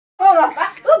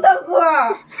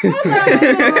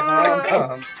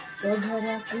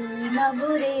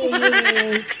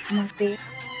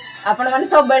आपण माने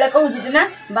सब बेले कहउछित ना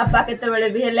बापा केते बेले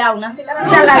भी हेले आउना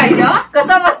चला को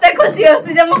समस्त खुशी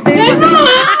होस्ती जे मते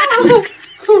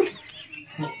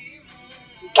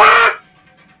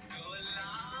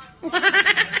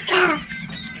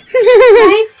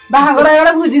बाहागर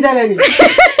हेगला भुजी देलेनी।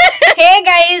 Hey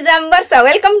guys I am Varsha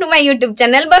welcome to my YouTube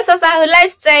channel Varsha Sahu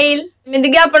lifestyle.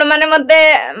 मिदिके आपण माने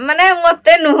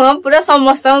मते नुह पूरा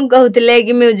समस्त कहउतिले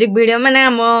कि म्यूजिक वीडियो माने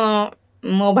हम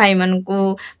मो भाई मान को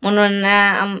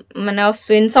मनोना माने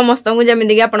अश्विन समस्त को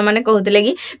जमिति कि आपण माने कहउतिले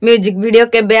कि म्यूजिक वीडियो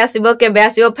केबे आसीबो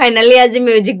फाइनली आज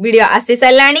म्यूजिक वीडियो आसी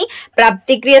साइलानी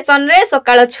प्राप्ति क्रिएशन रे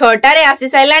सकाळ 6टा रे आसी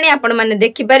साइलानी आपण माने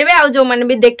देखि परिबे आ जो माने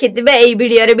भी देखिथिबे एई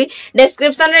वीडियो रे भी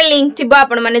डिस्क्रिप्शन रे लिंक थिबो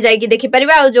आपण माने जाई कि देखि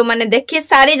परिबे आ जो माने देखि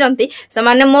सारी जंती से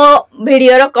माने मो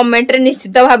वीडियो रो कमेंट रे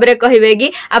निश्चित भाव रे कहिबे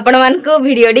कि आपण मान को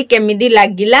वीडियो डी केमिदी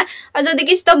लागिला आ जदी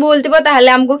किछ तो भूल थिबो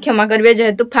ताहाले हमको क्षमा करबे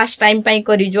जेहेतु फर्स्ट टाइम पई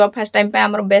करी जो फर्स्ट टाइम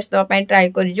हमर बेस्ट दवा पई ट्राई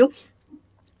करिजु।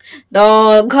 तो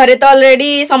घरे तो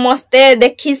ऑलरेडी समस्ते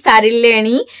देखि सारी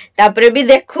लेनी तापरे भी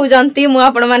देखु जंती मु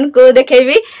आपण मान को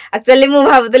देखेबी एक्चुअली मु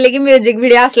भाबुतले कि म्यूजिक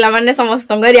वीडियो आसला माने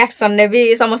समस्त रिएक्शन ने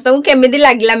भी समस्त को केमिदी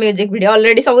लागिला म्यूजिक वीडियो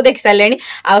ऑलरेडी सब देखि सालेनी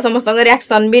आ समस्त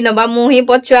रिएक्शन भी नबा मु ही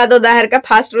पछुआ दोदा हरका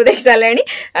फास्ट रू देखि सालेनी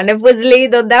माने बुझली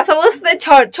दोदा समस्त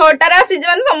 6टा रे आसी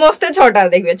जन समस्त 6टा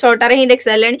देखबे 6टा रे ही देखि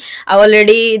सालेनी आ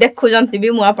ऑलरेडी देखु जंती भी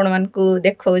मु आपण मान को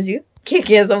देखौजी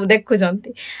किए सब देखु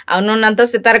जंती आ नोना तो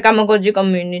से तार काम करजी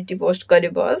कम्युनिटी पोस्ट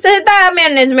करबो से ता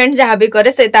मैनेजमेंट जहा भी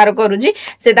करे से तार करूजी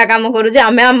से ता काम करूजी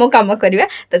आमे हम काम करबा।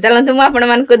 तो चलंतु मु आपण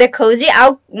मान को देखौजी आ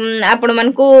आपण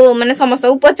मान को माने समस्त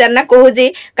को पचारना कहूजी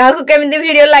काहा को केमिदी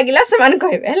वीडियो लागिला से मान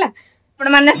कहबे हला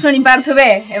आपण माने सुनि पारथबे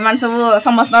ए मान सब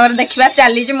समस्त देखिबा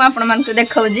चाली जे मु आपण मान को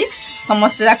देखौजी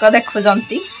समस्त जाक देखु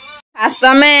जंती। आज तो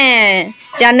हमें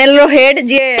चैनल रो हेड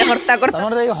जे हर्ता कर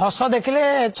तमर हस देखले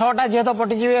 6टा जे तो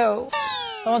पटी जिवे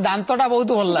तम दांतटा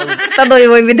बहुत भल लागे तो दोई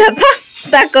वही विधाता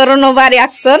ता करोनो बार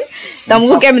एक्शन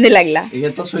तुमको केमिदी लागला ये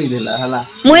तो सोई देला हला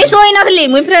मुई सोई नथली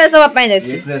मुई फ्रेश होबा पई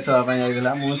जाथि फ्रेश होबा पई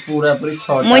जाइला मु पूरा पूरी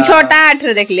 6टा मुई 6टा 8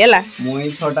 रे देखली हला मुई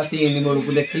 6टा 3 गोड़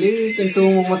को देखली किंतु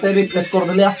मते रिफ्रेश कर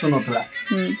देली आसु नथला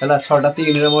हला 6टा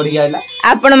 3 रे बढ़ी आइला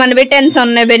आपण मन भी टेंशन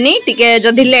नेबेनी टिके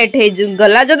जदी लेट हे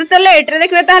गला जदी तो लेट रे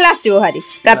देखबे ताहले आसीबो हारी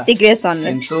प्राप्ति क्रिएशन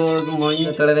रे किंतु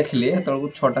मुई तळे देखली तळको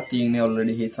 6टा 3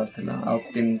 ऑलरेडी हे सरथिला आ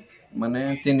 3 माने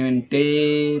 3 मिनिट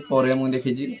परे मु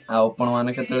देखिजी आ आपण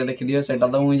माने केतले देखि दियो सेटा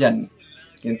तो मु जानि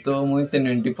किंतु मु 3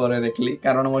 मिनिट परे देखली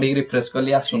कारण मोडी रिफ्रेश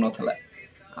करली आसु नथला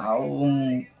आ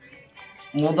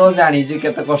मु तो जानि जे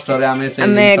केते कष्ट रे आमे से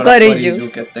करिजु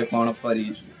केते कोन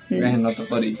करिजु मेहनत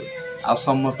करिजु आ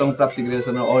समस्त प्राप्ति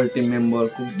क्रिएशन ऑल टीम मेंबर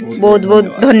को बहुत बहुत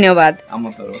धन्यवाद आम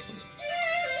तरफ।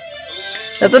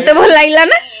 तो तोते भल लागला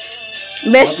ना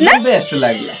बेस्ट ना बेस्ट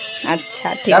लागला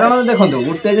अच्छा ठीक कारण देखंतु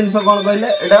गुटे जिंस कोन कहले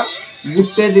एटा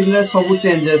गुटे दिन रे सब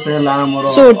चेंजेस हला हमर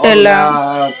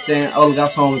अलगा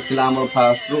सॉन्ग थिला हमर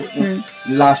फास्ट रू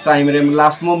लास्ट टाइम रे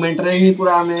लास्ट मोमेंट रे ही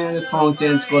पूरा हमें सॉन्ग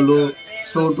चेंज करलु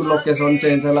शो टू लोकेशन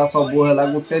चेंज हला सब हला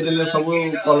गुटे दिन रे सब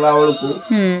कला बेल को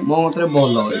मो मतरे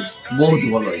भल होई बहुत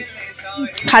भल होई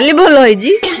खाली भल होई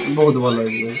जी बहुत भल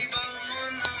होई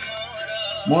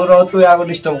मोर तू आगो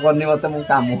डिस्टर्ब करनी मते मु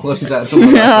काम कर जा तू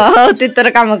हो तू तोर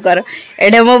काम कर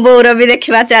एडे मो बोर भी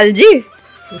देखिबा चल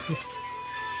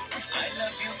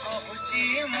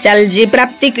जी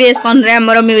प्राप्ति क्रिएशन रे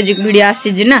हमर म्यूजिक वीडियो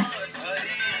आसी जी ना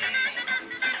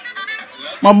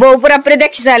मो बो पूरा पूरी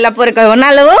देखि साइला पर कहबो ना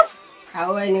लो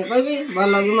आउ आइने कहबी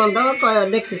भल कि मन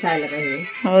देखि साइला कहबी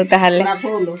हो ताहले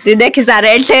तू देखि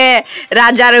सारे एठे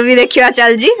राजा रो भी देखिबा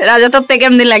चल जी राजा तते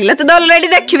केमनी लागला तू ऑलरेडी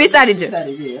देखिबी सारी जो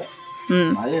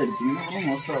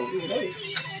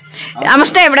हम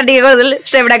स्टेपडा टिके कर देले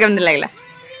स्टेपडा केमनी लागला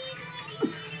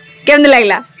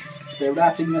स्टेपडा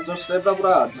सिग्नेचर स्टेपडा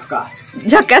पूरा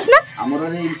झकास ना हमरो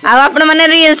रील्स आ आपण माने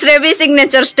रील्स रे भी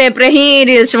सिग्नेचर स्टेप रे ही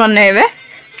रील्स बनेबे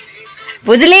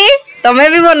बुझली तमे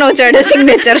भी बनाउ चढ़े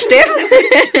सिग्नेचर स्टेप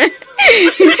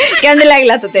केमनी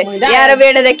लागला तते यार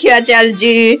बेड देखिया चल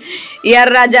जी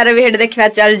यार राजा रे बेड देखिया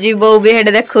चल जी बो भी हेड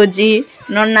देखो जी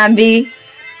नन्ना भी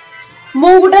मु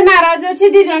गुटे नाराज अछि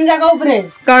दी जन जागा ऊपरे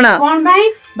कोन भाई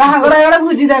बाहागर हेगला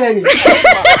भुजी देलेनी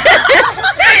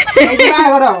एई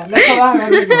बाहागर देखो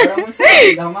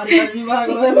बाहागर हमारी करनी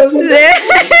बाहागर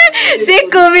से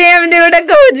को भी हम दे उडा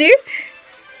कहूजी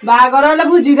ବାହାଘର ହେଲେ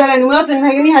ବୁଝି ଦେଲାଣି ମୁଁ ଅସୀମ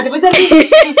ଭାଇ ନିହାତି ପଚାରିବି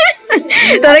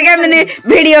ତୋତେ କେମିତି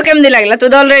ଭିଡିଓ କେମିତି ଲାଗିଲା ତୁ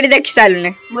ତ ଅଲରେଡି ଦେଖି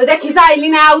ସାରିଲୁନି ମୁଁ ଦେଖି ସାଇଲି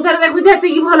ନା ଆଉ ଥରେ ଦେଖୁଛି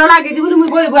ଏତିକି ଭଲ ଲାଗୁଛି ବୋଲି ମୁଁ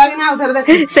ବୋଇ ବୁଆକି ଆଉ ଥରେ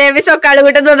ଦେଖୁଛି ସେ ବି ସକାଳୁ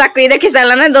ଗୋଟେ ଦୋଦାକୁ ହିଁ ଦେଖି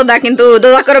ସାରିଲା ନା ଦୋଦା କିନ୍ତୁ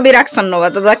ଦୋଦାଙ୍କର ବି ରିଆକ୍ସନ ନବା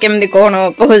ଦୋଦା କେମିତି କଣ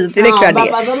କହୁଛନ୍ତି ଦେଖିବା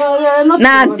ଟିକେ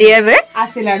ନାହାନ୍ତି ଏବେ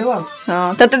ଆସିଲାଠୁ ଆଉ ହଁ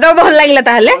ତତେ ତ ଭଲ ଲାଗିଲା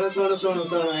ତାହେଲେ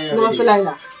ମସ୍ତ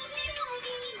ଲାଗିଲା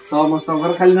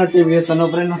ସମସ୍ତଙ୍କର ଖାଲି ନୋଟିଫିକେସନ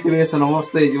ଉପରେ ନୋଟିଫିକେସନ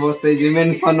ମସ୍ତ ହେଇଛି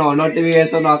ମେନସନ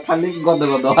ନୋଟିଫିକେସନ ଖାଲି ଗଦ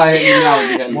ଗଦ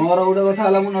ମୋର ଗୋଟେ କଥା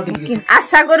ହେଲା ମୁଁ ନୋଟିଫିକେସନ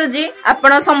ଆଶା କରୁଛି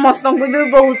ଆପଣ ସମସ୍ତଙ୍କୁ ବି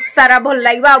ବହୁତ ସାରା ଭଲ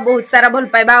ଲାଗିବ ଆଉ ବହୁତ ସାରା ଭଲ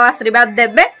ପାଇବା ଆଉ ଆଶୀର୍ବାଦ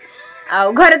ଦେବେ ଆଉ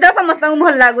ଘରେ ତ ସମସ୍ତଙ୍କୁ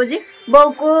ଭଲ ଲାଗୁଛି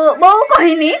ବୋଉ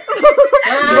କହିନି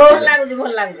ଭଲ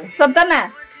ଲାଗୁଛି ସତ ନା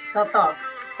ସତ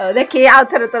ଦେଖି ଆଉ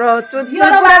ଥରେ ତୋର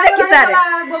ଦେଖି ସାରେ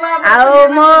ଆଉ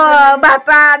ମୋ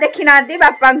ବାପା ଦେଖି ନାହାନ୍ତି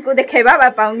ବାପାଙ୍କୁ ଦେଖେଇବା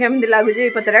ବାପାଙ୍କୁ କେମିତି ଲାଗୁଛି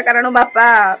ପଚାରିବା କାରଣ ବାପା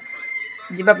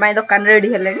ଯିବା ପାଇଁ ଦୋକାନ ରେଡି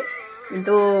ହେଲେଣି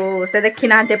କିନ୍ତୁ ସେ ଦେଖି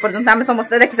ନାହାନ୍ତି ଏପର୍ଯ୍ୟନ୍ତ ଆମେ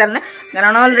ସମସ୍ତେ ଦେଖି ସାରିଲେ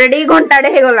କାରଣ ଅଲରେଡି ଘଣ୍ଟାଟେ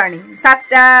ହେଇଗଲାଣି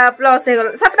 7ଟା ପ୍ଲସ୍ ହେଇଗଲା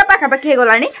 7ଟା ପାଖାପାଖି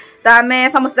ହେଇଗଲାଣି ତ ଆମେ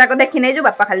ସମସ୍ତେ ଯାକ ଦେଖି ନେଇଛୁ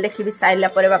ବାପା ଖାଲି ଦେଖିବି ସାରିଲା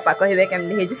ପରେ ବାପା କହିବେ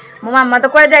କେମିତି ହେଇଛି ମୋ ମାମା ତ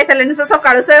କୁଆଡେ ଯାଇ ସାରିଲେଣି ସେ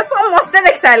ସକାଳୁ ସେ ସମସ୍ତେ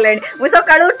ଦେଖି ସାରିଲେଣି ମୁଁ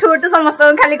ସକାଳୁ ଉଠୁ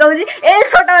ସମସ୍ତଙ୍କୁ ଖାଲି କହୁଛି ଏ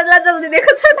ଛୋଟା ବାଜିଲା ଜଲ୍ଦି ଦେଖ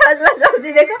ଛୋଟା ବାଜିଲା ଜଲ୍ଦି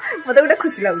ଦେଖ ମତେ ଗୋଟେ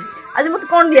ଖୁସି ଲାଗୁଛି ଆଜି ମତେ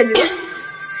କଣ ଦିଆଯିବ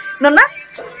ନନା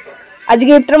ଆଜି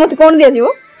ଗିଫ୍ଟରେ ମତେ କଣ ଦିଆଯିବ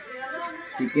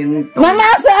ମାମା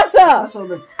ଆସ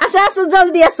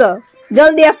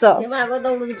ଜଲ୍ଦି ଆସ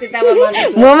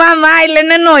ମୋ ମାମା ଆଇଲେ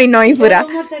ନା ନଈ ପୁରା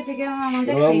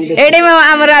ଏଇଠି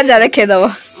ଆମ ରାଜା ଦେଖେଇଦବ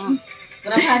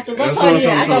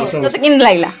ତତେ କେମିତି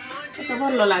ଲାଗିଲା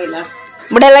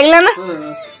ବଢିଆ ଲାଗିଲା ନା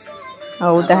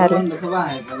ହଉ ତାହେଲେ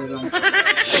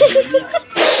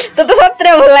ତତେ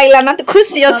ସତରେ ଭଲ ଲାଗିଲା ନା ତୁ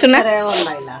ଖୁସି ଅଛୁ ନା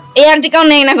ଏ ଆଣ୍ଟି କଣ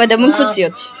ନେଇକିନା କହିଦେ ମୁଁ ଖୁସି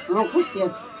ଅଛି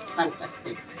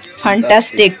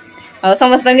ଫାଣ୍ଟାଷ୍ଟିକ ଆଉ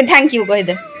ସମସ୍ତଙ୍କୁ ଥ୍ୟାଙ୍କ ୟୁ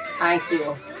କହିଦେ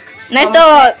ନାଇଁ ତ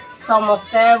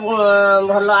ସମସ୍ତେ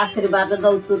ଭଲ ଆଶୀର୍ବାଦ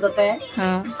ଦଉଛୁ ତତେ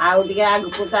ଆଉ ଟିକେ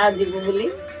ଆଗକୁ ଯିବୁ ବୋଲି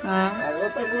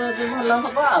ଭଲ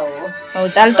ହବ ଆଉ ହଉ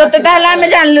ତାହେଲେ ତତେ ତାହେଲେ ଆମେ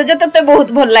ଜାଣିଲୁ ଯେ ତତେ ବହୁତ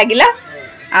ଭଲ ଲାଗିଲା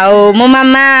ଆଉ ମୋ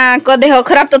ମାମାଙ୍କ ଦେହ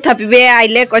ଖରାପ ତଥାପି ବି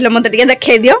ଆଇଲେ କହିଲେ ମତେ ଟିକେ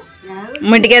ଦେଖେଇ ଦିଅ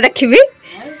ମୁଁ ଟିକେ ଦେଖିବି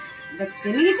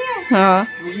ହଁ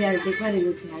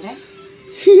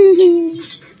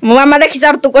ମୋ ମାମା ଦେଖି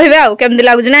ସାର ତୁ କହିବେ ଆଉ କେମିତି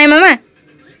ଲାଗୁଛି ନାଇଁ ମାମା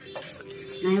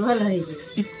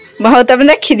ହଉ ତମେ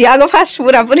ଦେଖିଦିଅ ଆଗ ଫାଷ୍ଟ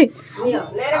ପୁରା ପୁରୀ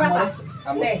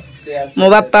ମୋ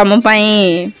ବାପା ମୋ ପାଇଁ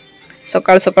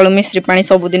ସକାଳୁ ସକାଳୁ ମିଶ୍ରି ପାଣି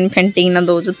ସବୁଦିନ ଫେଣ୍ଟିକିନା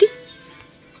ଦଉଛନ୍ତି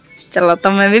ଚାଲ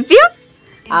ତମେ ବି ପିଅ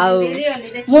ଆଉ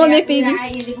ମୁଁ ବି ପିଇବି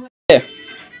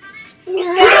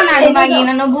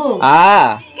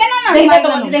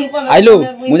ଆଇଲୁ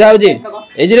ମୁଁ ଯାଉଛି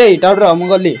ଏଇରେ ଟାଉଟର ମୁଁ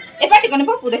ଗଲି ଏ ପାଟି କନେ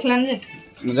ପପୁ ଦେଖିଲାନି ଯେ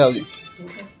ମୁଁ ଯାଉଛି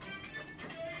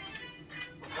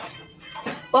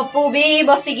ପପୁ ବି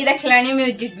ବସିକି ଦେଖିଲାଣି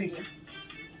ମ୍ୟୁଜିକ ଭିଡିଓ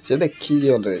ସେ ଦେଖିଛି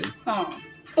ଅଲରେଡି ହଁ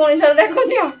ପୁଣି ଥରେ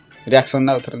ଦେଖୁଛି ରିଆକ୍ସନ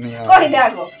ନା ଉଥର ନେଇ କହିଦେ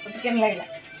ଆଗ କେମିତି ଲାଗିଲା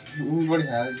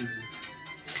ବଢିଆ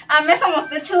ଆମେ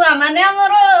ସମସ୍ତେ ଛୁଆ ମାନେ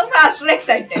ଆମର ଫାଷ୍ଟ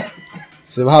ଏକ୍ସାଇଟେଡ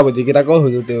ସେ ଭାବୁଛି କିରା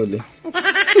କହୁଛନ୍ତି ବୋଲି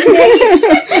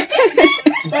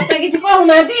ତତେ କିଛି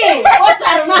କହୁନାହାନ୍ତି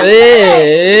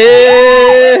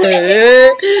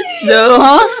ଯୋଉ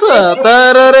ହସ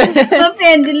ତାରରେ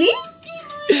ପେନ୍ଦିଲି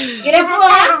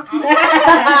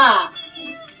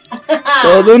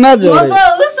କହୁ ନା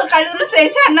ଯୋଉ ସକାଳୁ ସେ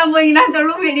ଛାନା ବଇନା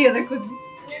ତଳୁ ଭିଡିଓ ଦେଖୁଛି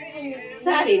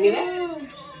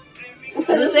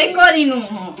ରୋଷେଇ କରିନୁ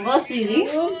ବସିଛି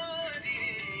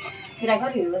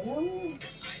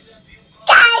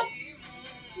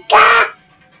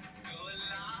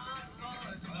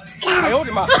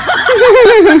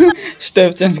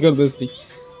स्टेप चेंज कर दोस्ती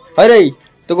अरे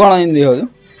तू कौन हिंदी हो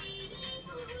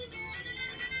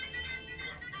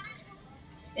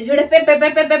जोड़े पे पे पे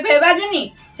पे पे पे बाजुनी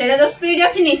सेडा जो स्पीड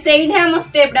अछि नी सेइठे हम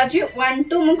स्टेप डा छि 1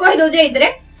 2 मु कहि दो जे इधरे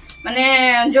माने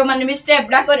जो माने भी स्टेप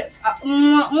डा कर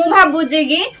मु भाबु जे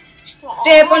की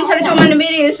स्टेप अनुसार जो माने भी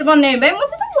रील्स बनेबे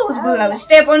मते तो बहुत भल लागे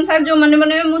स्टेप अनुसार जो माने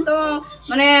बनेबे मु तो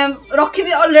माने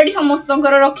रखिबी ऑलरेडी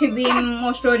समस्तंकर रखिबी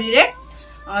मो स्टोरी रे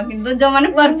किंतु जो माने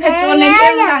परफेक्ट बनेबे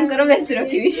तांकर बेसी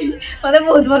रखिबी मते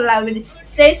बहुत भल लागे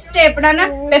से स्टेप डा ना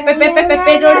पे पे पे पे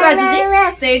पे जोड़ बाजी जे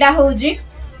सेडा होजी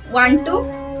 1 2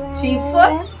 3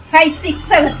 4 5 6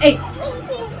 7 8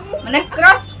 माने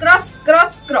क्रॉस क्रॉस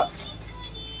क्रॉस क्रॉस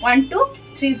 1 2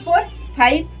 3 4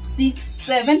 5 6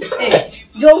 7 8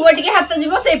 जो वट के हाथ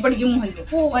जीवो से पड़ के मुंह 1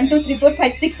 2 3 4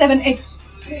 5 6 7 8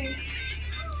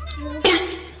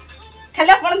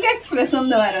 खाली अपन के एक्सप्रेशन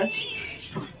देवार अछि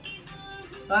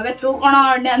अबे तू कोन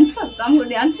डांसर तुम को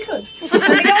डांस कर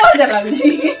के मजा लागै छी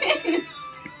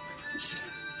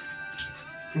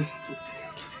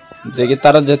जे कि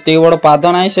तार जति बड़ पाद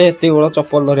नाही से हेति बड़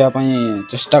चप्पल धरिया पई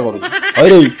चेष्टा करू ओइ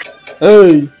रे ए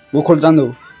बुखोल चांदो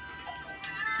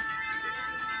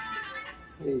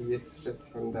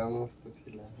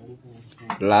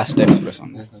लास्ट एक्सप्रेशन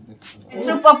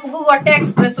एथरो पप्पू को गोटे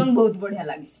एक्सप्रेशन बहुत बढ़िया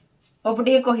लागी पप्पू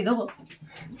टिके कहि दो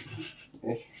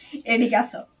एडी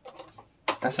कासो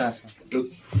आसा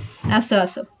आसो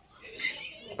आसो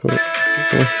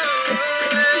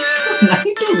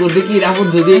नहीं तो गुड्डी की रामो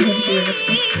जुदी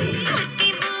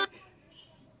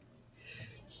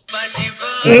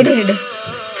एडे एडे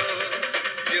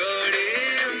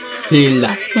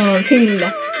फील्डा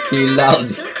फील्डा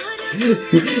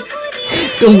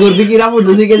तुम गुड्डी की रामो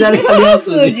जुदी के जाने खाली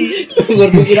हंसुजी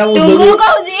गुड्डी की रामो टुंगुरु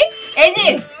कहूजी ए जी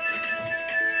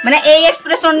माने ए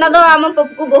एक्सप्रेशन ना दो हम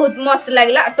पप्पू को बहुत मस्त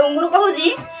लागला टुंगुरु कहूजी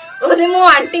ओजे मो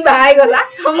आंटी भाई गला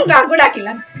हम काकू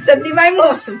डाकिला सती भाई मो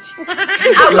हंसुची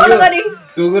आ कोन करी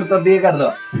टुंगुर तो दिए कर दो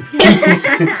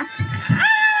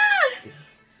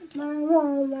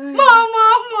मामा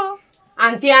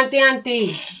आंटी आंटी आंटी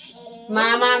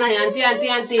मामा नहीं आंटी आंटी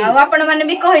आंटी आ आपण माने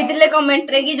भी कहितिले कमेंट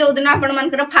रे कि जो दिन आपण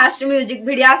मानकर फास्ट म्यूजिक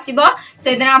वीडियो आसीबो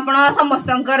से दिन आपण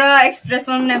समस्तंकर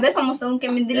एक्सप्रेशन नेबे समस्तन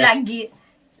केमिति लागी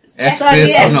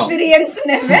एक्सपीरियंस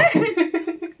नेबे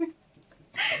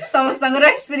समस्तंकर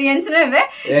एक्सपीरियंस नेबे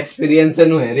एक्सपीरियंस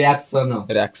नु है रिएक्शन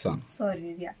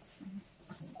सॉरी रिएक्शन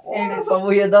एडे सब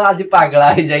ये तो आज पागला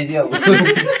ही जाई छी अब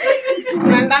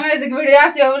घंटा म्यूजिक वीडियो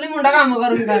आसी बोली मुंडा काम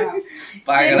करूं तारा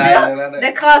पागला है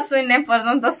देखो सुने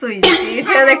पर्यंत सुई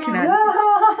जे देखना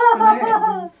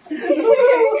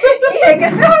ये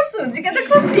केते सुजी केते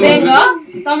खुशी देखो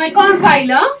तमे कोन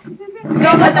खाइलो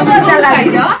देखो तुम चला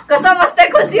खाइलो कसम मस्त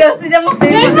खुशी होस्ती जे मस्त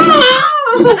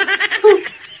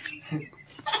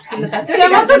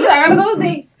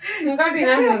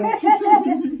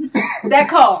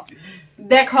देखो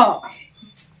देखो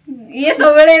ये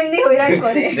सबले एमनी होइरा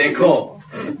करे देखो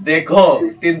देखो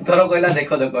तीन थरो कहला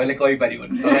देखो देखो कहले कहि परिबन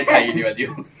सब खाई दिबा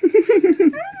जियो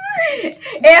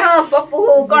ए हां पप्पू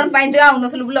कोन पाइन जाउ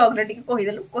नथलु ब्लॉग रे टिके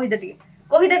कहि दे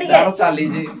टिके तारो चाली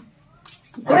जी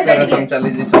प्रिपरेशन चाली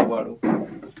जी सब आडू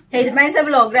हे जे पाइन सब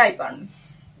ब्लॉग रे आई पान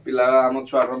पिला हम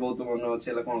छुआर बहुत मन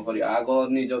अछि ल कोन करी आगो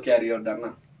निजो कैरियर डा ना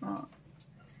हां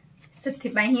सेथि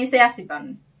पाइन ही से आसी पान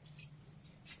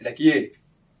एटा किए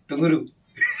टुंगुरु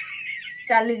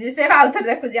चाली जी से आउथर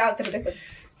देखो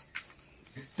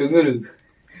टुंगुरु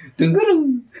टुंगुरु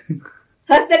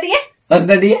हंस दे टिके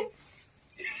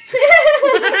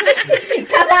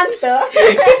खदान तो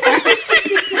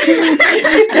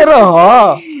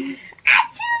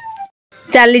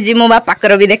चाली जी मो बापा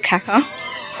कर भी देखा हां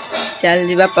चाली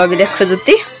जी बापा भी देखो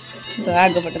जुती तो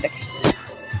आगो पटे देख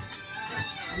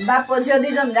बापो जो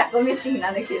दी जम जाको मिसिंग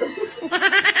ना देखियो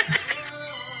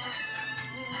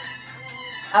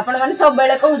आपण माने सब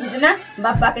बेले कहू ना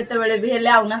बापा केते बेले भी हेले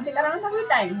आउना से कारण ताको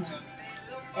टाइम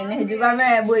है एने जुगा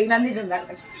में बोई ना दी जंगा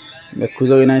देखु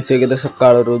जो ना से केते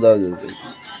सकाळ रो जाउ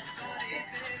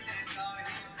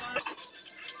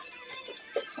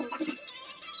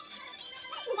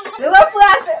जो बापू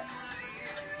आसे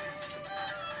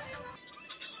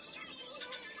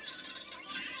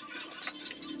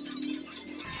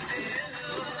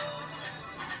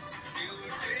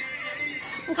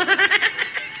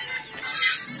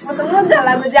तो मजा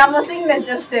लागो जाम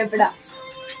सिग्नेचर स्टेप डा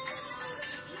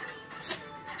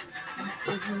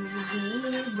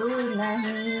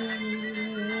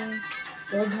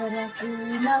तो घर की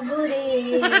नगुरे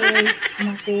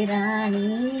मते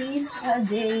रानी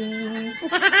सजे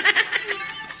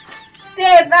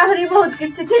स्टेप आहुरी बहुत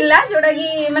किछि थिला जोडा की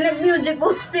माने म्यूजिक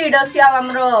बहुत स्पीड अछि आ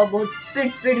हमरो बहुत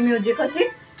स्पीड म्यूजिक अछि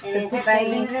सेति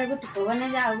रे गुट को बने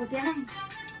जाउ गुटिया ना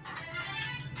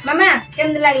मामा केम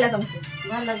लागला तुमको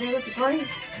भलो दे गुट कोई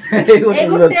ए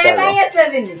गुटे काई एते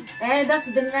दिन ए 10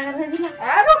 दिन लगा रे दिला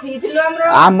आ रखी थिलो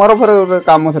हमरो फर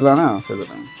काम थिला ना से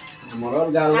मोर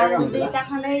गाल दुईटा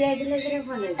खंडे जाय दिले रे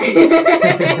भले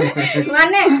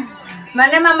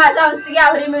माने मामा चाहस्ती कि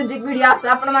आहुरी म्यूजिक वीडियो आस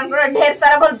आपण मानकर ढेर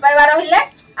सारा भल पाइबा रहिले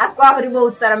आपको आहुरी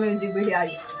बहुत सारा म्यूजिक वीडियो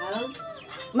आई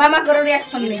मामा करो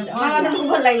रिएक्शन ले मामा तुमको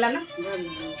भल लागला ना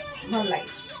भल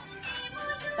लागी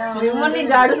तो मनी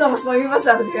झाड़ू समझ में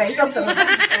बचा दे गाइस सब तो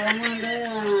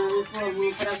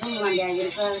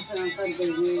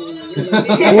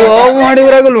वो मोड़ी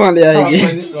पूरा गुल मान दिया है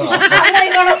नहीं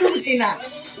कोन सुक्ति ना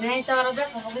नहीं तोर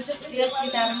देखो को सुक्ति अछि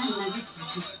तार ना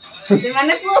से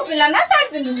माने को पिला ना साइड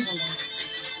पे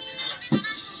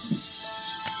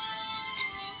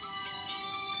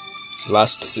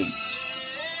लास्ट सीन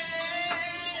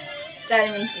 4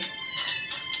 मिनट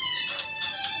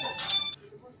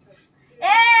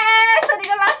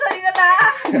सरी गला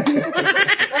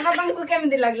बाबा तुमको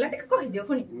केमि लागला टे कहि दियो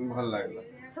फुनी भल लागला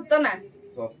सत्तो ना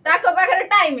ताको पाखरे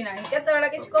टाइम नाही केते बेला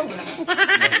किछ कहू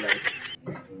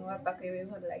मो बापा के भी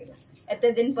भल लागला एते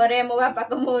दिन परे मो बापा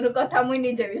को मोर कथा मुई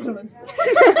निजे भी सुनु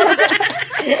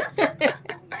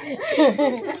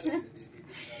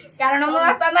कारण मो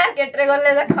बापा मार्केट रे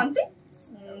गले देखंती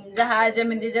जहा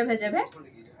जेमिति जेभे जेभे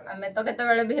आमे तो केते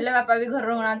बेले भी हेले बापा भी घर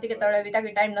रहनांती केते बेले भी ताकि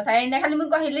टाइम न थाए खाली मु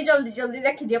कहली जल्दी जल्दी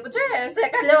देखि दियो पछे से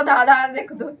खाली आधा आधा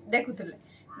देखुतले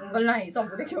बोल नहीं सब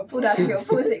देखियो पूरा देखियो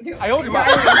फुल देखियो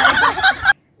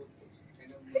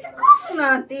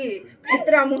नाती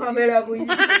इतरा मुहा बेला बुई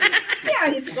क्या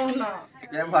हिच कहना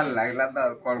के भल लागला त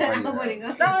कोन कहली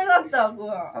तमे सत्त को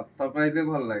सत्त कहले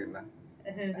भल लागला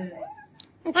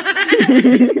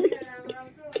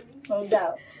हो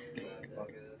जाओ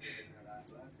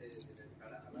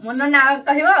मन ना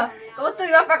कहबो को तू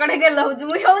बापा कड़े गेल होज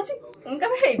मु होउची उनका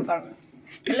भी हेई पर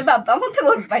हेले बाबा मते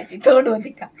बहुत पाइती थोड़ो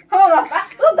दिखा हो बापा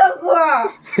तू तो को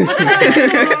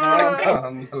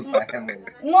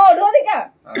मोड़ो दिखा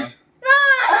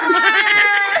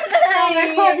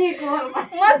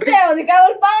मते अधिका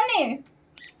बोल पानी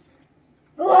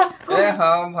ए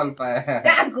हां भल पाए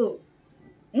काकू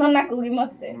नन्ना को की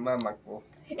मते मामा को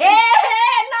ए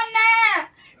नन्ना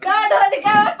काढो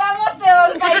अधिका बापा मते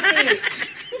बोल पाइती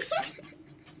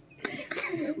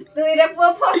तू रे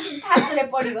पो फासले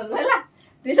पड़ी गल हैला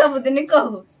तू सब दिन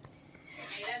कहू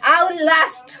आउ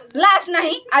लास्ट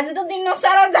नहीं आज तो दिन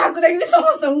सारा जाकू देखबी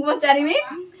समस्त को पचारीबी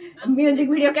म्यूजिक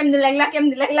वीडियो केमदी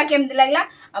लागला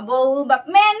बो बाप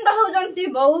मेन तो हो जंती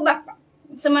बो बापा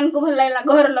समान को भल लागला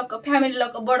घर लोक फैमिली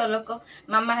लोक बड़ लोक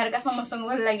मामा हरका समस्त को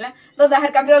भल लागला दादा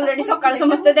हरका भी ऑलरेडी सकाळ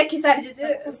समस्त देखि सारी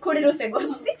जति खुडी रोसे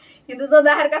करसती किंतु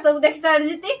दादा हरका सब देखि सारी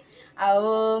जति आ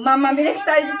मामा भी देखि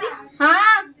सारी जति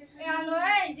हां हेलो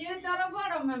ए जे तोर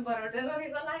बड़ मेंबर डे रहि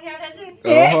गला हेडा जे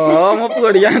ओहो मो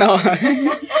पुड़िया न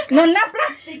नन्ना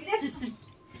प्रैक्टिस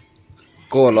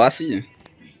कोलो आसी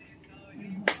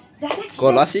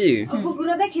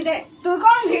बुगुरो देखि दे तू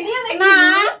कौन वीडियो देख ना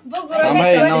बुगुरो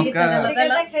भाई नमस्कार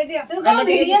देखाई दियो तू कौन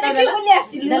वीडियो देखि बोली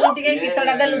आसिल देलो टिके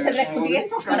गीतडा देलु से देखु टिके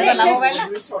सकाळे गला मोबाइल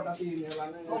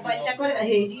टा कर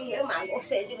हेरी मांगो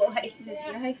से जीवो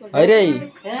भाई अरे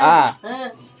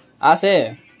आ से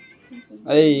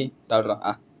ए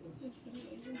टाउडरा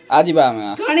आ जीबा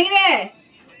में कणी रे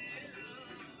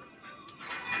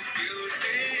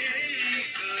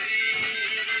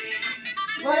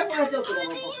घरे पूरा चोकरो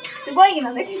तू कोई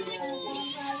ना देखी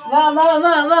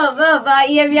वाह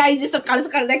ये भी आई जे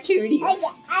सकाळ देखी वीडियो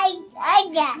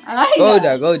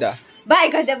गौडा बाय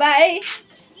कह दे बाय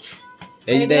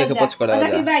ए देख पछ कड़ा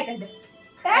बाय कह दे